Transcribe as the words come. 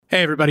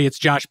Hey everybody, it's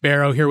Josh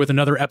Barrow here with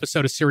another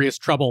episode of Serious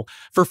Trouble.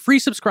 For free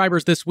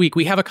subscribers this week,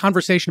 we have a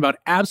conversation about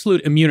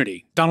absolute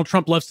immunity. Donald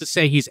Trump loves to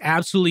say he's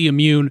absolutely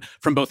immune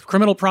from both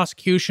criminal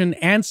prosecution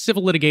and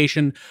civil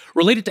litigation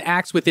related to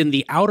acts within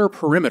the outer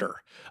perimeter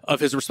of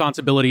his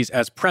responsibilities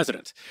as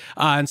president.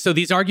 And so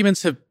these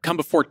arguments have come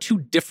before two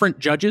different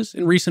judges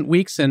in recent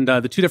weeks, and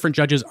the two different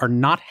judges are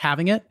not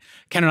having it.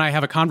 Ken and I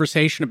have a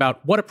conversation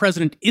about what a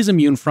president is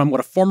immune from, what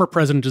a former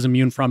president is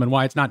immune from, and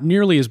why it's not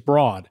nearly as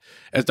broad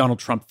as Donald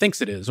Trump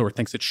thinks it is or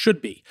thinks it should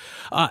be.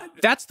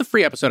 That's the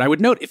free episode. I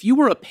would note, if you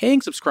were a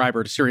paying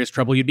subscriber to Serious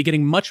Trouble, you'd be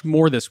getting much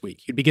more this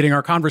week. You'd be getting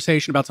our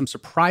conversation about some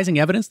surprising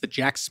evidence that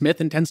Jack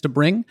Smith intends to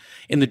bring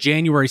in the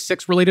January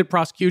 6th related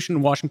prosecution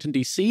in Washington,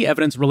 D.C.,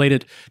 evidence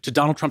related to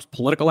Donald Trump's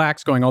political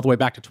acts going all the way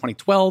back to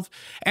 2012,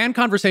 and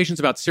conversations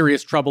about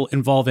serious trouble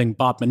involving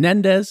Bob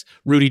Menendez,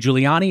 Rudy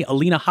Giuliani,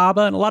 Alina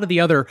Habba, and a lot of the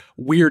other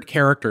weird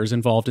characters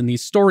involved in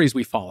these stories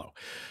we follow.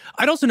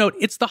 I'd also note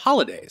it's the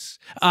holidays,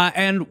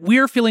 and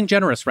we're feeling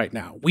generous right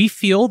now. We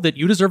feel that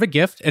you deserve a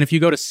gift, and if you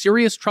go to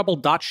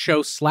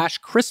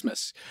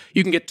serioustrouble.show/Christmas,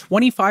 you can get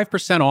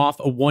 25% off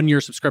a one-year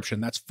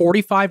subscription. That's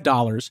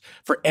 $45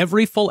 for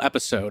every full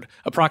episode,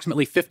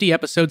 approximately 50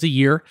 episodes a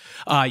year.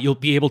 You'll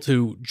be able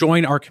to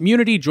join our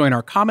community, join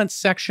our comments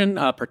section,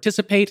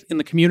 participate in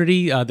the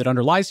community that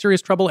underlies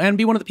Serious Trouble, and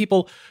be one of the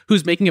people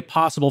who's making it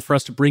possible for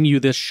us to bring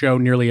you this show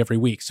nearly every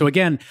week. So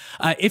again,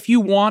 if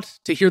you want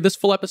to hear this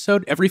full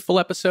episode, every full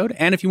episode,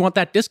 and if you want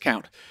that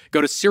discount, go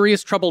to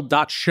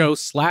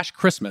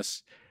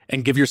serioustrouble.show/Christmas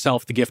and give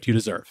yourself the gift you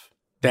deserve.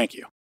 Thank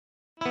you.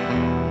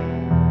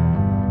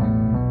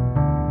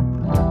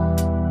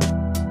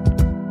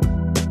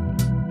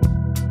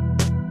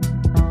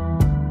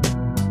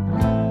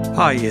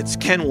 Hi, it's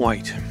Ken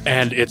White.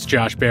 And it's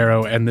Josh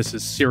Barrow, and this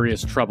is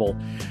Serious Trouble.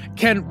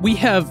 Ken, we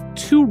have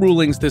two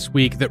rulings this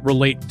week that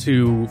relate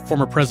to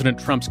former President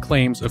Trump's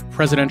claims of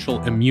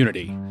presidential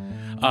immunity.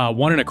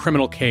 One in a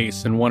criminal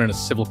case and one in a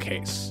civil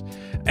case.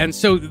 And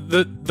so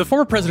the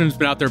former president has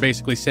been out there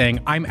basically saying,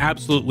 I'm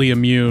absolutely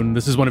immune.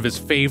 This is one of his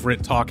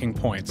favorite talking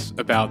points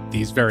about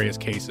these various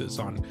cases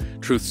on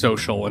Truth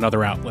Social and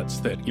other outlets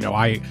that,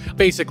 I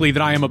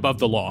am above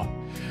the law.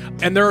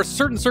 And there are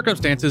certain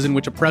circumstances in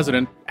which a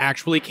president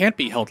actually can't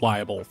be held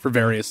liable for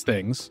various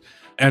things.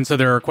 And so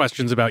there are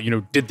questions about,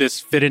 did this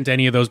fit into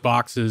any of those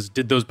boxes?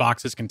 Did those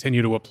boxes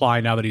continue to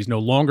apply now that he's no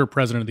longer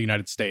president of the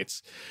United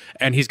States?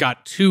 And he's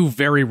got two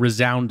very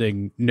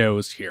resounding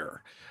no's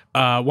here.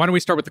 Why don't we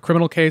start with the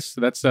criminal case?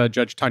 So that's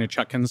Judge Tanya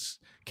Chutkan's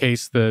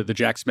case, the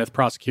Jack Smith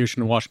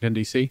prosecution in Washington,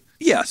 D.C.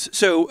 Yes.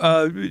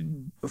 So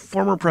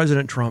former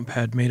President Trump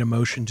had made a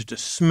motion to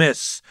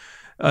dismiss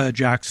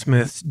Jack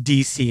Smith's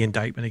D.C.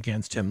 indictment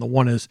against him. The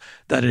one is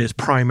that it is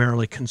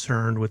primarily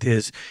concerned with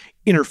his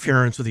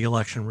interference with the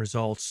election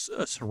results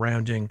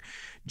surrounding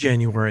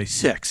January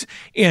 6th.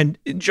 And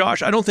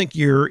Josh, I don't think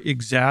you're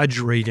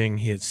exaggerating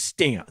his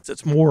stance.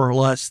 It's more or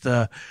less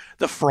the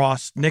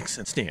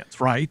Frost-Nixon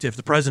stance, right? If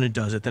the president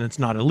does it, then it's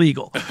not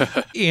illegal.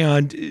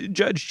 And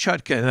Judge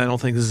Chutkan, and I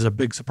don't think this is a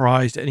big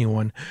surprise to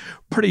anyone,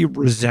 pretty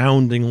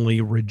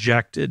resoundingly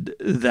rejected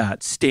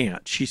that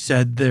stance. She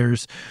said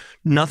there's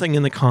nothing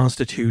in the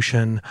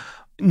Constitution,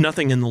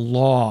 nothing in the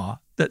law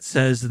that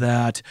says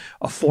that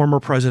a former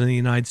president of the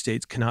United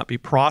States cannot be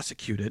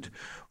prosecuted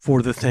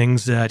for the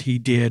things that he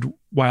did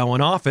while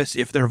in office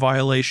if they're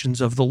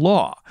violations of the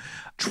law.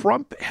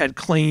 Trump had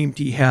claimed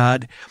he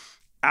had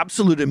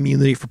absolute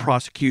immunity for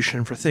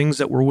prosecution for things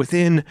that were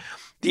within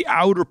the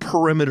outer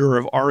perimeter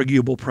of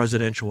arguable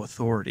presidential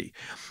authority.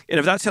 And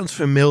if that sounds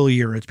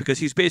familiar, it's because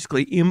he's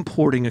basically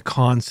importing a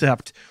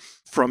concept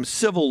from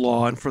civil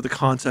law and for the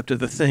concept of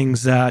the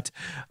things that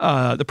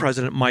the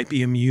president might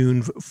be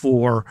immune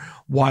for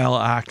while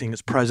acting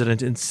as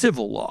president in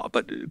civil law.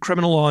 But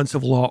criminal law and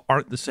civil law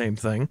aren't the same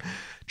thing.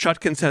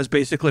 Chutkan says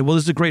basically, well,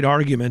 this is a great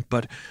argument,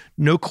 but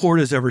no court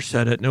has ever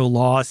said it, no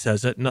law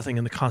says it, nothing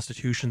in the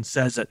Constitution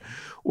says it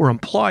or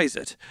implies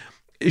it.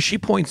 She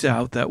points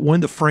out that when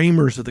the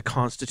framers of the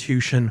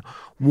Constitution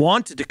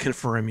wanted to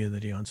confer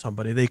immunity on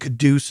somebody, they could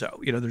do so.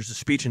 There's a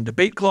speech and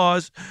debate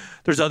clause.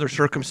 There's other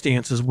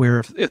circumstances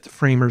where if the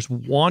framers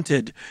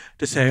wanted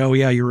to say, oh,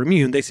 yeah, you're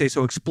immune, they say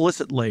so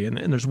explicitly, and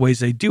there's ways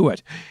they do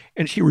it.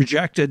 And she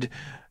rejected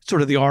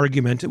sort of the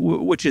argument,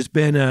 which has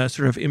been a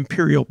sort of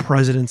imperial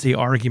presidency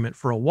argument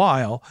for a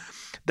while,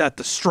 that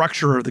the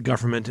structure of the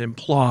government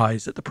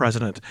implies that the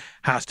president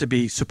has to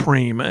be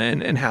supreme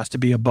and has to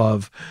be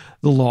above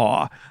the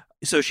law.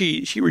 So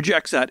she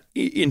rejects that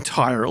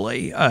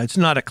entirely. It's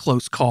not a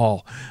close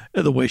call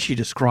the way she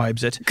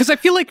describes it. Because I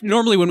feel like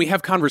normally when we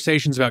have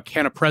conversations about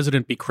can a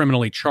president be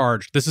criminally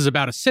charged, this is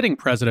about a sitting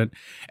president.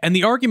 And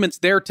the arguments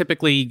there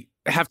typically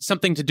have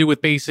something to do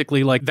with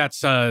basically like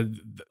that's a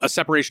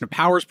separation of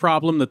powers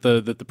problem, that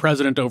the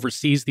president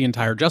oversees the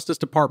entire Justice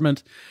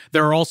Department.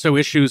 There are also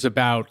issues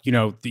about,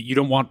 you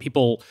don't want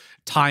people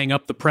tying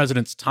up the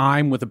president's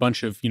time with a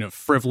bunch of,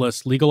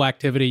 frivolous legal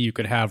activity. You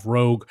could have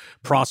rogue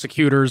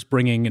prosecutors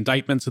bringing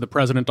indictments of the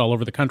president all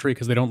over the country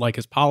because they don't like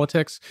his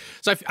politics.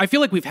 So I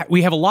feel like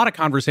we have a lot of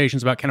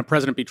conversations about, can a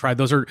president be tried?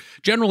 Those are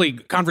generally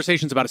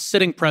conversations about a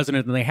sitting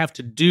president, and they have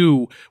to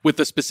do with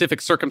the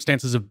specific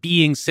circumstances of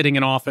sitting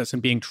in office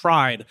and being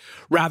tried,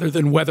 rather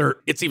than whether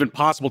it's even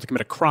possible to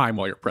commit a crime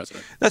while you're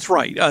president. That's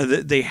right.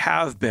 They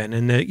have been,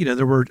 and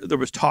there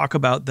was talk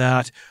about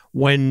that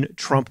when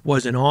Trump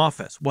was in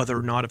office, whether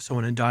or not if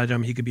someone indicted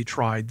him, he could be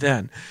tried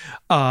then.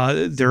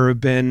 There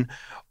have been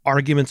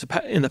arguments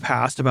in the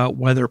past about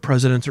whether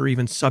presidents are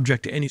even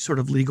subject to any sort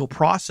of legal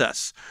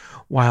process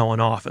while in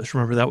office.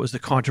 Remember, that was the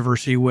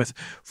controversy with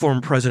former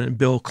President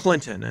Bill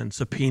Clinton and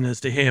subpoenas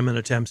to him and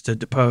attempts to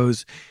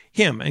depose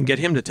him and get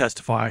him to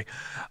testify.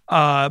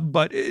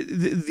 But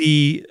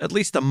at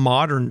least the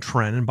modern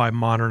trend, and by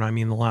modern I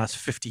mean the last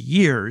 50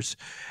 years,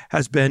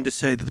 has been to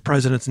say that the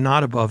president's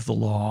not above the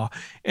law,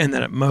 and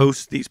that at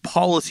most these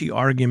policy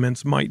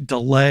arguments might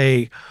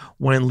delay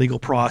when legal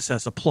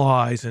process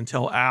applies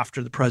until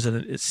after the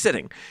president is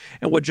sitting.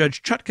 And what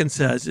Judge Chutkan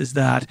says is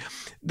that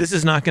this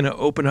is not going to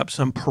open up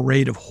some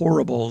parade of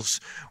horribles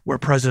where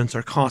presidents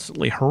are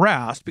constantly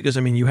harassed, because,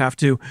 you have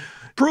to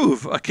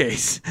prove a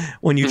case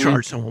when you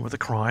charge someone with a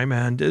crime,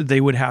 and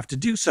they would have to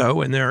do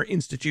so, and there are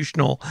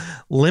institutional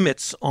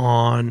limits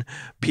on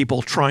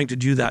people trying to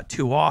do that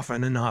too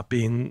often and not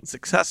being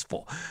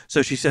successful.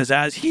 So she says,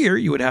 as here,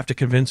 you would have to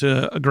convince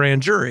a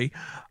grand jury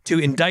to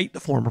indict the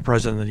former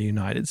president of the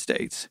United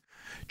States.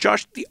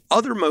 Josh, the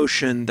other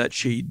motion that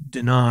she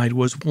denied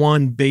was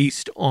one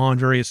based on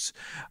various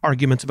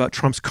arguments about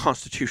Trump's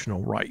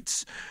constitutional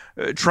rights.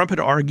 Trump had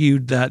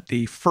argued that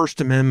the First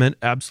Amendment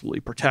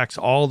absolutely protects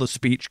all the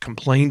speech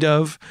complained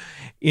of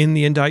in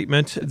the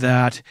indictment,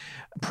 that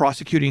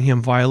prosecuting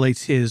him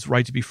violates his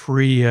right to be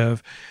free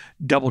of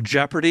double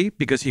jeopardy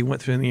because he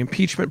went through the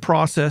impeachment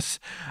process,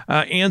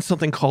 and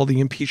something called the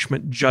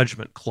impeachment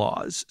judgment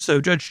clause.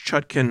 So Judge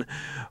Chutkan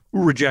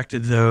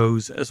rejected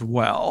those as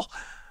well.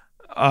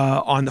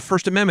 On the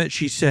First Amendment,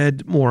 she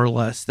said more or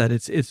less that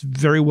it's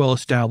very well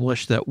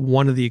established that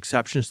one of the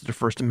exceptions to the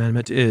First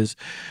Amendment is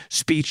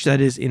speech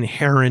that is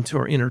inherent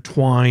or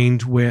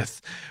intertwined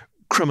with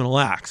criminal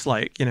acts.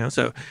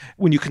 So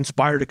when you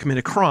conspire to commit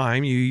a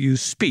crime, you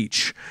use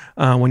speech.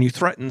 When you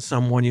threaten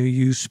someone, you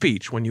use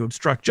speech. When you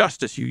obstruct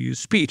justice, you use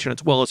speech. And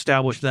it's well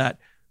established that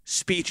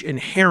speech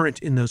inherent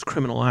in those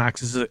criminal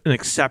acts is an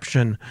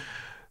exception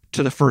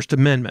to the First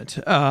Amendment.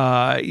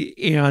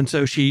 And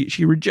so she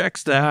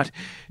rejects that.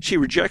 She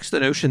rejects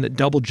the notion that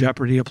double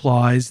jeopardy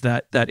applies,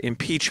 that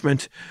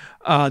impeachment,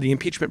 the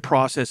impeachment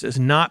process is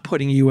not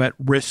putting you at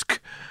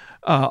risk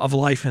of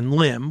life and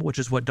limb, which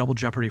is what double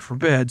jeopardy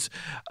forbids.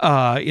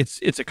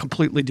 It's a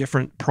completely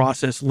different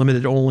process,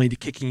 limited only to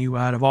kicking you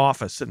out of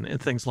office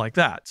and things like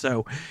that.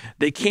 So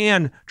they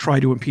can try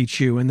to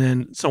impeach you, and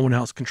then someone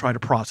else can try to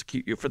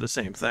prosecute you for the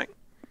same thing.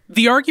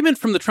 The argument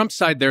from the Trump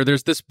side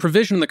there's this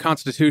provision in the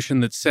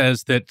Constitution that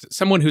says that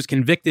someone who's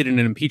convicted in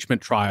an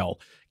impeachment trial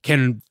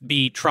can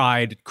be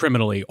tried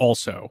criminally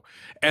also.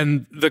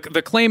 And the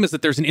claim is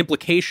that there's an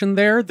implication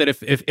there that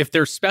if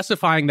they're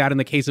specifying that in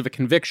the case of a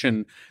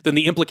conviction, then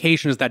the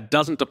implication is that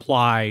doesn't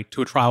apply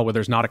to a trial where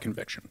there's not a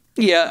conviction.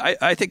 Yeah,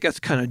 I think that's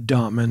kind of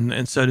dumb,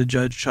 and so did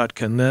Judge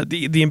Chutkan.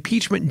 The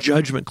impeachment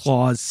judgment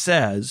clause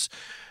says,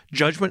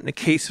 judgment in a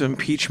case of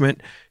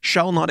impeachment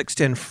shall not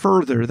extend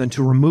further than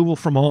to removal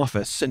from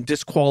office and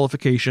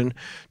disqualification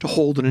to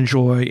hold and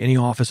enjoy any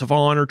office of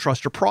honor,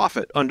 trust, or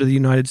profit under the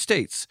United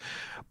States.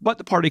 But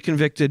the party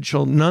convicted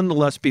shall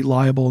nonetheless be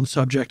liable and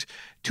subject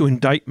to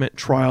indictment,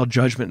 trial,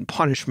 judgment, and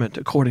punishment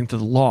according to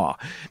the law.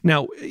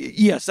 Now,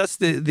 yes, that's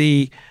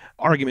the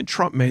argument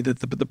Trump made, that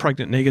the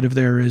pregnant negative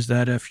there is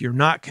that if you're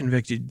not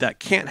convicted, that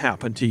can't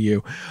happen to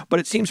you.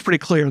 But it seems pretty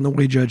clear in the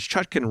way Judge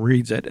Chutkan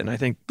reads it, and I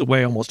think the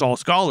way almost all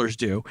scholars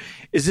do,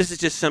 is this is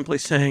just simply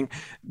saying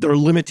there are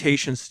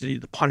limitations to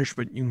the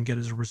punishment you can get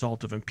as a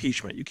result of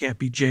impeachment. You can't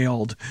be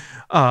jailed.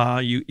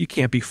 You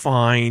can't be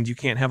fined. You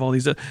can't have all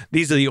these.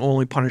 These are the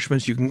only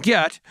punishments you can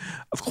get.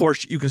 Of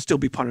course, you can still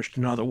be punished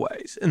in other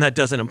ways. And that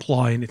doesn't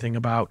imply anything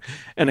about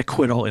an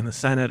acquittal in the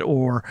Senate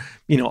or,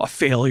 a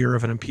failure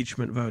of an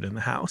impeachment vote in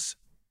the House.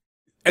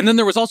 And then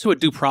there was also a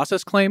due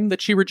process claim that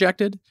she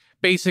rejected.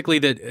 Basically,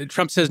 that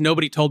Trump says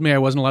nobody told me I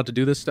wasn't allowed to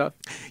do this stuff.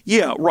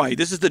 Yeah, right.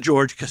 This is the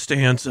George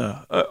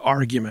Costanza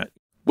argument.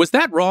 Was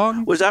that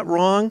wrong? Was that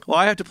wrong? Well,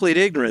 I have to plead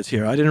ignorance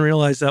here. I didn't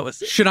realize that was...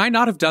 Should I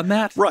not have done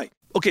that? Right.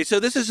 Okay, so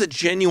this is a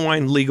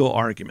genuine legal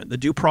argument. The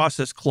due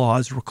process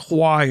clause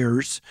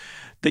requires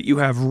that you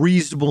have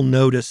reasonable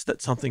notice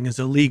that something is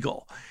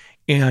illegal.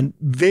 And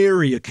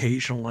very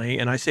occasionally,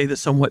 and I say this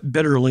somewhat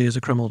bitterly as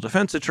a criminal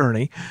defense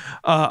attorney,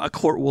 a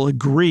court will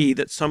agree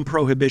that some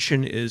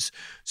prohibition is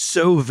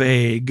so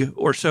vague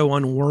or so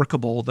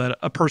unworkable that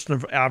a person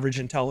of average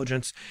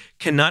intelligence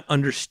cannot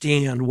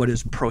understand what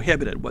is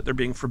prohibited, what they're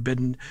being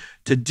forbidden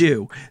to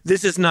do.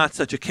 This is not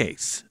such a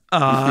case.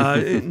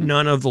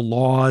 None of the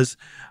laws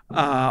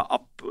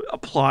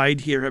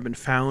applied here have been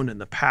found in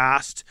the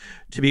past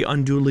to be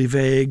unduly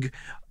vague.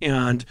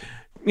 And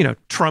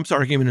Trump's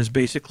argument is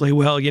basically,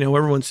 well,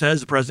 everyone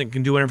says the president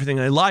can do everything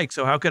they like,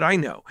 so how could I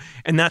know?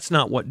 And that's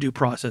not what due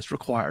process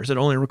requires. It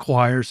only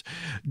requires,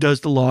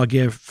 does the law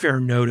give fair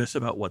notice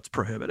about what's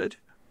prohibited?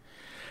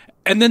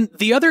 And then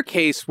the other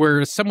case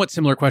where a somewhat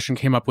similar question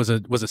came up was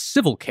a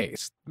civil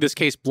case. This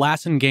case,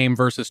 Blassingame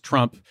versus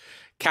Trump,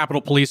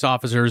 Capitol police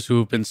officers who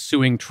have been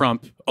suing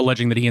Trump,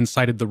 alleging that he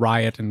incited the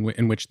riot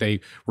in which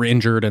they were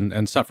injured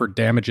and suffered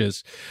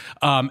damages.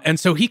 And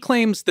so he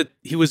claims that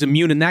he was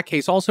immune in that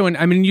case also. And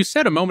I mean, you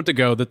said a moment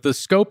ago that the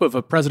scope of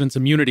a president's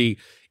immunity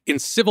in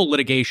civil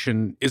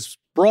litigation is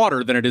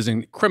broader than it is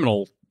in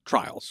criminal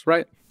trials,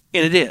 right?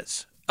 And it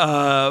is.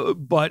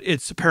 But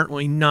it's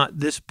apparently not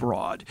this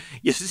broad.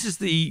 Yes, this is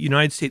the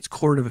United States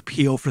Court of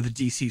Appeal for the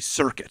D.C.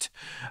 Circuit,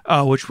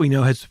 which we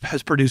know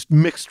has produced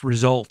mixed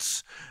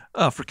results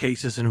for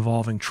cases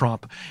involving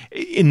Trump.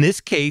 In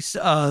this case,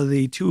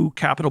 the two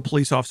Capitol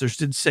police officers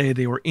did say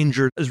they were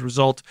injured as a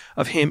result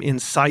of him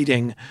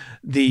inciting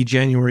the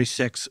January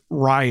 6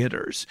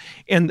 rioters.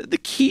 And the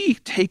key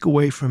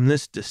takeaway from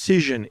this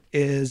decision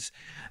is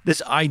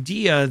this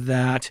idea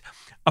that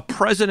a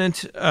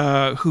president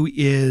who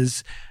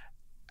is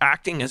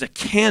acting as a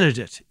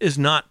candidate is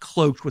not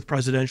cloaked with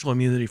presidential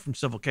immunity from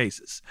civil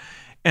cases.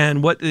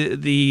 And what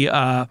the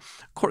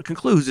court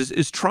concludes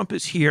is Trump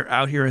is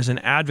out here as an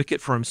advocate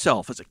for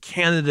himself, as a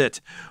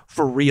candidate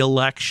for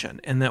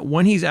re-election, and that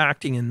when he's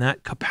acting in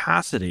that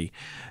capacity,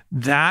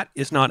 that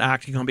is not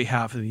acting on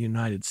behalf of the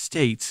United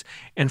States.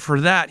 And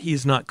for that, he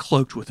is not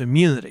cloaked with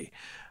immunity.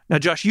 Now,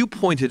 Josh, you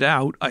pointed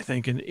out, I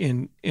think,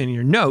 in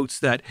your notes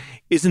that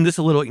isn't this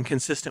a little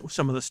inconsistent with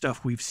some of the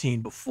stuff we've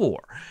seen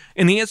before?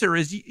 And the answer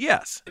is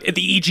yes.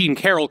 The E. Jean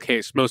Carroll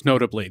case, most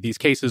notably, these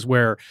cases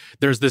where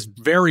there's this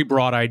very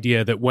broad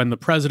idea that when the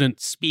president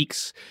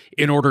speaks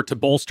in order to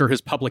bolster his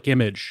public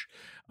image,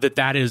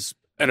 that is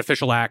an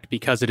official act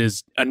because it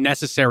is a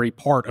necessary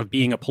part of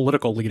being a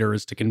political leader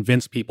is to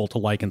convince people to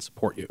like and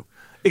support you.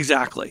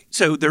 Exactly.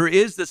 So there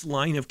is this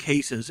line of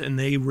cases, and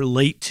they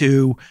relate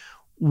to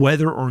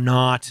whether or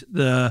not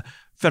the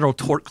Federal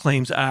Tort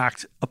Claims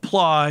Act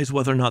applies,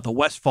 whether or not the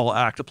Westfall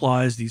Act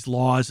applies, these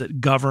laws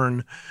that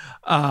govern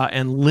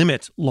and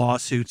limit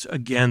lawsuits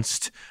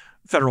against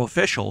federal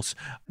officials.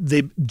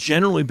 They've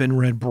generally been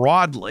read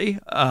broadly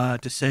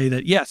to say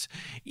that, yes,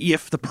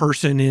 if the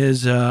person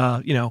is,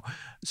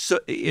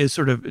 is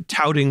sort of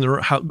touting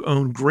their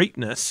own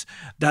greatness,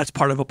 that's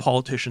part of a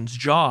politician's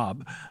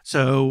job.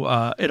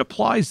 So it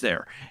applies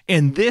there.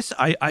 And this,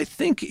 I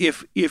think,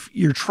 if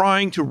you're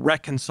trying to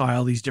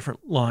reconcile these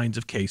different lines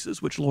of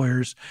cases, which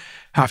lawyers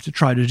have to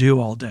try to do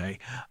all day,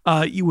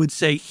 you would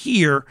say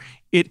here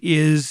it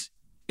is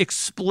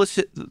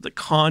explicit that the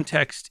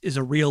context is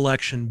a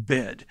re-election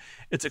bid.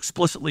 It's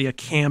explicitly a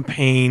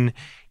campaign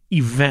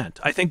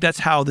event. I think that's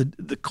how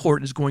the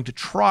court is going to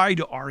try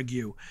to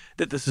argue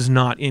that this is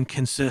not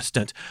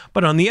inconsistent.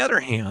 But on the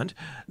other hand,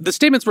 the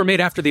statements were made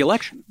after the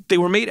election. They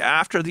were made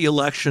after the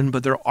election,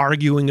 but they're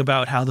arguing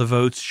about how the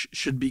votes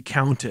should be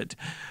counted.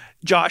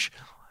 Josh,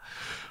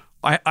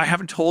 I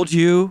haven't told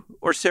you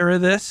or Sarah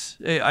this.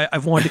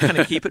 I've wanted to kind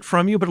of keep it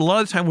from you, but a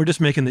lot of the time we're just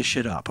making this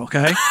shit up,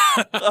 okay?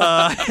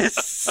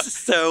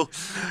 So,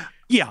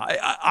 yeah,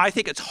 I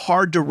think it's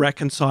hard to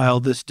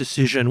reconcile this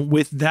decision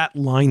with that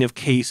line of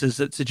cases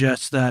that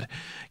suggests that,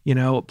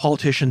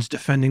 politicians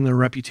defending their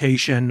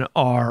reputation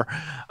are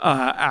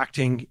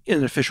acting in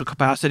an official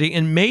capacity.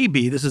 And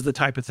maybe this is the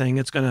type of thing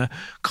that's going to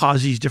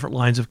cause these different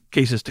lines of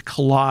cases to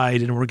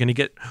collide, and we're going to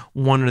get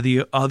one or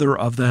the other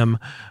of them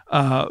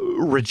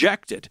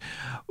rejected.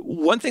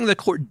 One thing the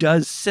court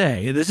does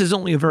say, this is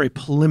only a very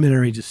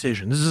preliminary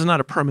decision. This is not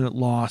a permanent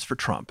loss for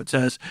Trump. It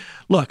says,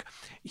 look,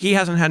 he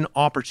hasn't had an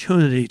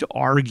opportunity to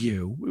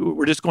argue.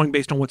 We're just going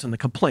based on what's in the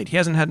complaint. He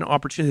hasn't had an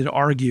opportunity to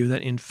argue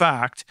that, in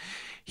fact,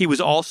 he was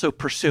also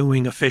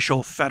pursuing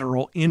official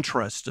federal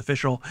interests,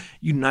 official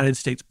United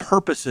States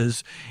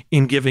purposes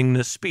in giving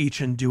this speech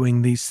and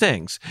doing these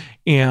things.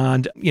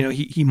 And,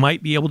 he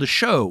might be able to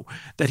show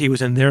that he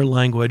was, in their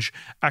language,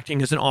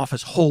 acting as an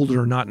office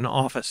holder, not an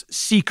office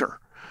seeker.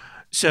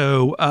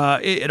 So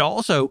it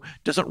also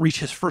doesn't reach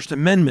his First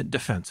Amendment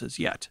defenses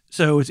yet.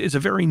 So it's a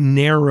very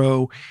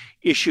narrow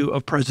issue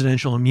of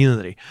presidential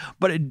immunity.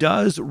 But it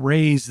does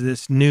raise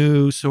this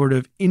new sort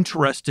of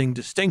interesting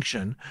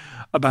distinction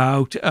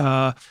about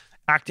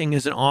acting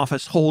as an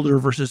office holder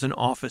versus an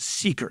office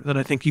seeker that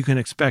I think you can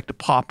expect to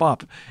pop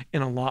up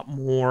in a lot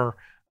more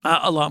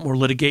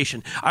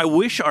litigation. I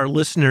wish our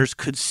listeners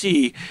could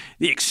see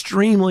the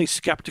extremely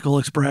skeptical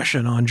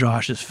expression on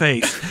Josh's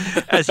face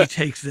as he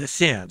takes this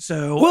in.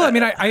 So, well, I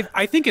mean,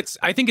 I think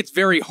it's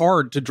very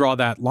hard to draw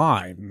that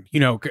line.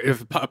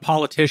 If a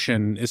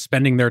politician is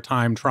spending their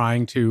time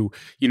trying to,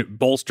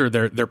 bolster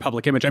their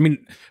public image. I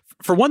mean,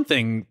 for one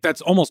thing, that's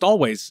almost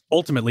always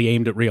ultimately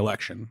aimed at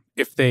re-election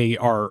if they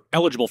are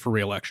eligible for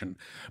re-election.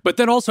 But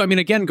then also, I mean,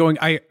 again,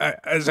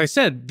 as I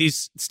said,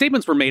 these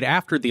statements were made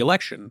after the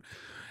election.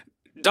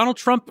 Donald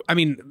Trump, I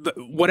mean,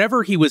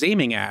 whatever he was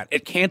aiming at,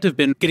 it can't have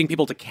been getting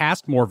people to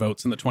cast more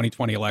votes in the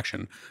 2020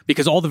 election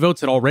because all the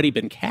votes had already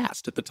been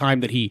cast at the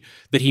time that he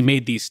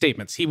made these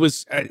statements. He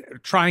was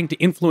trying to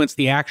influence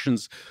the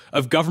actions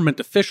of government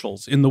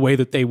officials in the way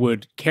that they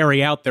would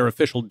carry out their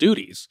official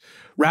duties,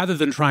 rather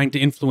than trying to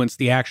influence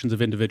the actions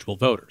of individual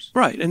voters.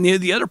 Right. And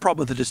the other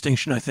problem with the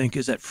distinction, I think,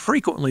 is that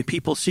frequently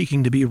people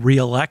seeking to be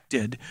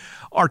reelected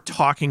are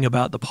talking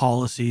about the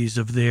policies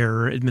of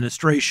their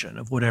administration,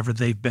 of whatever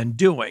they've been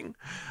doing,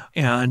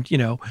 and,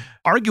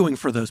 arguing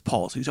for those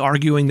policies,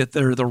 arguing that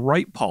they're the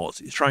right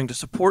policies, trying to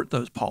support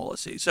those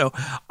policies. So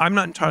I'm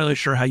not entirely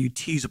sure how you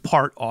tease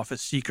apart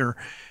office seeker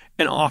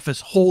and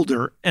office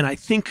holder. And I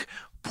think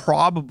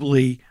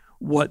probably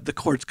what the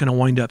court's going to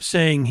wind up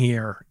saying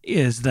here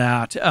is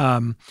that,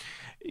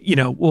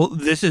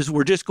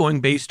 we're just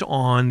going based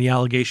on the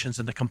allegations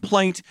in the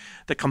complaint.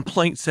 The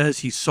complaint says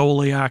he's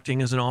solely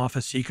acting as an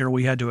office seeker.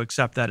 We had to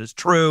accept that as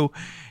true.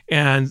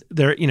 And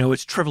there,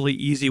 it's trivially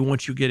easy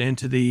once you get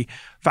into the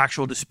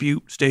factual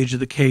dispute stage of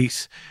the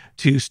case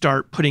to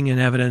start putting in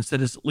evidence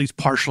that is at least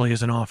partially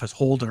as an office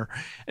holder.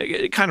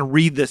 Kind of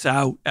read this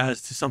out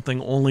as to something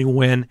only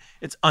when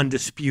it's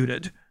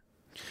undisputed.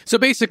 So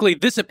basically,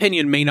 this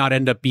opinion may not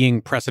end up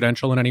being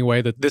precedential in any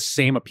way, that this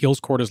same appeals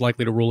court is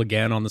likely to rule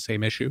again on the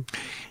same issue?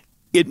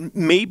 It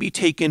may be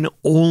taken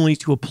only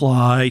to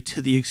apply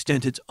to the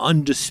extent it's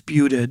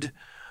undisputed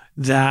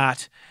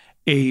that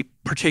a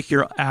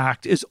particular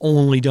act is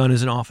only done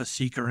as an office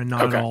seeker and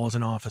not at all as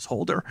an office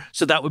holder.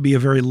 So that would be a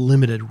very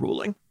limited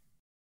ruling.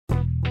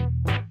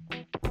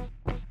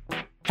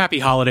 Happy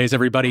holidays,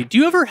 everybody. Do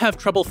you ever have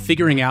trouble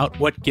figuring out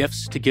what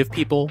gifts to give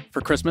people for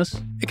Christmas?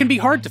 It can be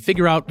hard to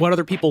figure out what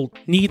other people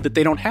need that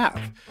they don't have.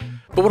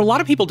 But what a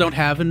lot of people don't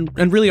have and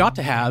really ought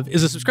to have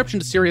is a subscription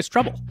to Serious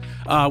Trouble.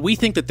 We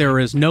think that there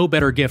is no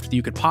better gift that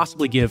you could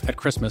possibly give at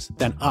Christmas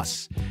than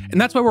us.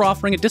 And that's why we're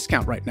offering a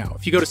discount right now.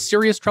 If you go to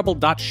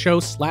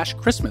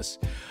serioustrouble.show/Christmas,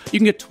 you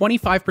can get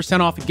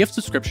 25% off a gift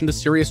subscription to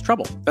Serious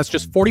Trouble. That's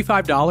just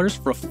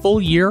 $45 for a full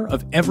year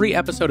of every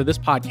episode of this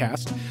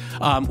podcast.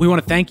 We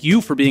want to thank you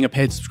for being a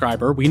paid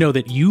subscriber. We know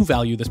that you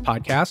value this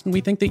podcast, and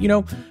we think that,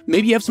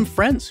 maybe you have some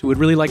friends who would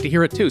really like to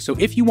hear it too. So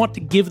if you want to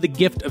give the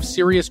gift of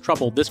Serious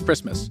Trouble this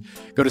Christmas,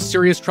 go to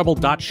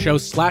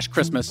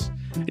serioustrouble.show/Christmas,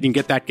 and you can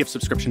get that gift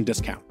subscription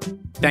discount.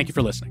 Thank you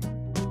for listening.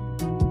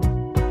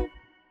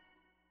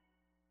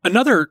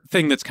 Another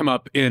thing that's come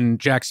up in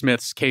Jack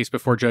Smith's case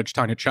before Judge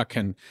Tanya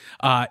Chutkan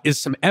is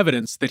some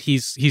evidence that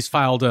he's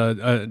filed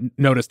a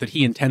notice that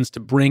he intends to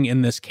bring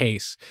in this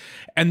case.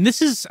 And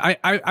this is,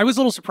 I was a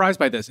little surprised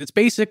by this. It's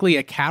basically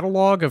a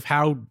catalog of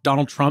how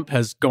Donald Trump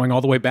has, going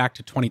all the way back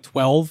to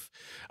 2012,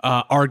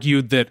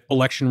 argued that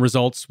election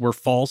results were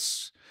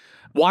false.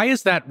 Why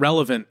is that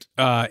relevant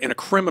in a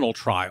criminal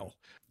trial?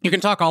 You can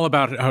talk all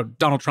about how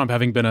Donald Trump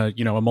having been a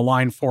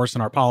malign force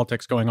in our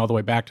politics going all the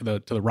way back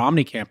to the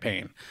Romney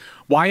campaign.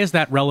 Why is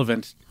that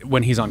relevant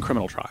when he's on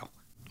criminal trial?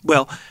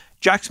 Well,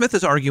 Jack Smith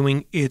is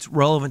arguing it's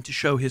relevant to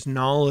show his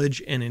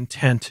knowledge and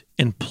intent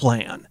and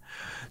plan.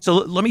 So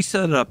let me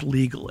set it up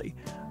legally.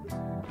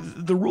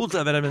 The rules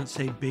of evidence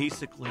say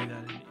basically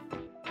that...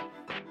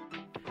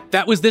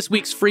 That was this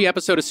week's free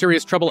episode of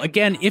Serious Trouble.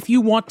 Again, if you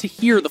want to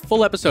hear the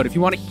full episode, if you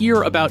want to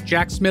hear about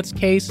Jack Smith's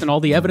case and all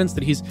the evidence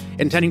that he's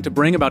intending to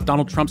bring about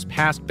Donald Trump's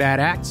past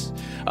bad acts,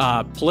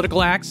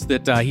 political acts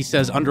that he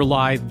says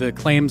underlie the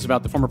claims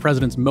about the former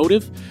president's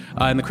motive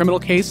in the criminal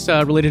case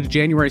related to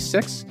January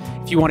 6th,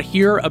 if you want to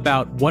hear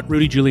about what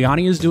Rudy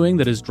Giuliani is doing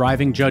that is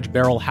driving Judge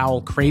Beryl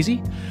Howell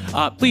crazy,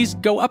 please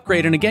go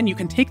upgrade. And again, you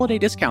can take a holiday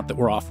discount that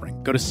we're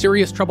offering. Go to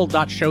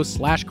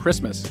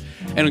serioustrouble.show/Christmas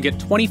and you'll get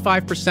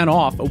 25%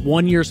 off a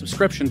 1-year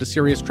subscription to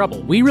Serious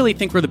Trouble. We really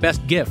think we're the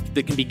best gift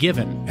that can be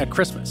given at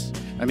Christmas.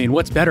 I mean,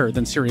 what's better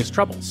than Serious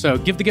Trouble? So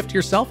give the gift to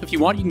yourself. If you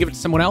want, you can give it to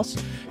someone else.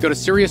 Go to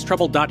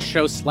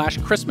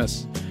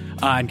serioustrouble.show/Christmas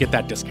and get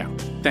that discount.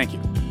 Thank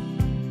you.